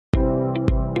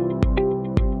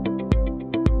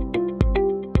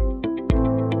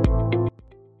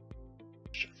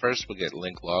First, we'll get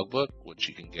LiNK Logbook, which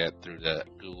you can get through the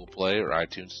Google Play or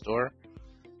iTunes Store.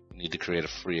 You need to create a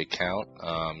free account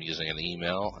using an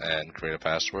email and create a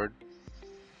password.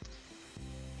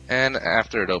 And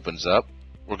after it opens up,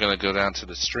 we're going to go down to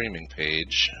the streaming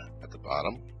page at the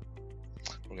bottom.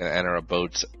 We're going to enter a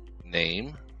boat's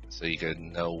name so you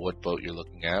can know what boat you're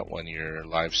looking at when you're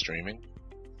live streaming.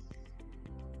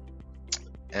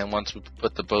 And once we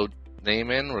put the boat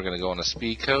name in, we're going to go on a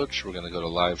SpeedCoach. We're going to go to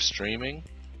live streaming,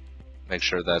 make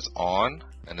sure that's on,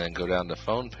 and then go down to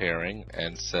phone pairing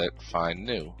and set find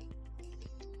new.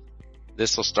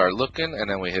 This will start looking, and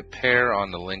then we hit pair on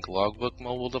the LiNK Logbook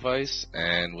mobile device,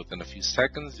 and within a few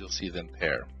seconds you'll see them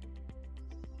pair.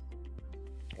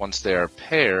 Once they are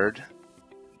paired,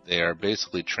 they are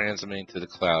basically transmitting to the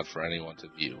cloud for anyone to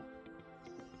view.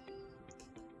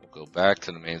 We'll go back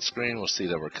to the main screen. We'll see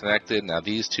that we're connected. Now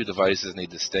these two devices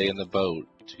need to stay in the boat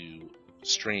to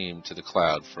stream to the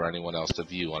cloud for anyone else to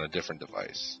view on a different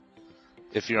device.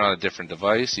 If you're on a different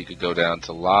device, you could go down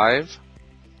to live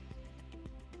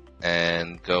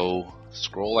and go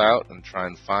scroll out and try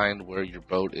and find where your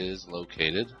boat is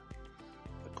located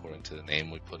according to the name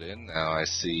we put in. Now I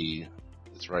see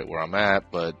it's right where I'm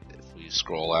at, but if we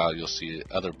scroll out, you'll see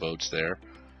other boats there.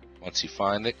 Once you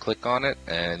find it, click on it,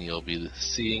 and you'll be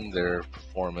seeing their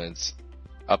performance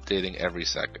updating every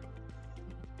second.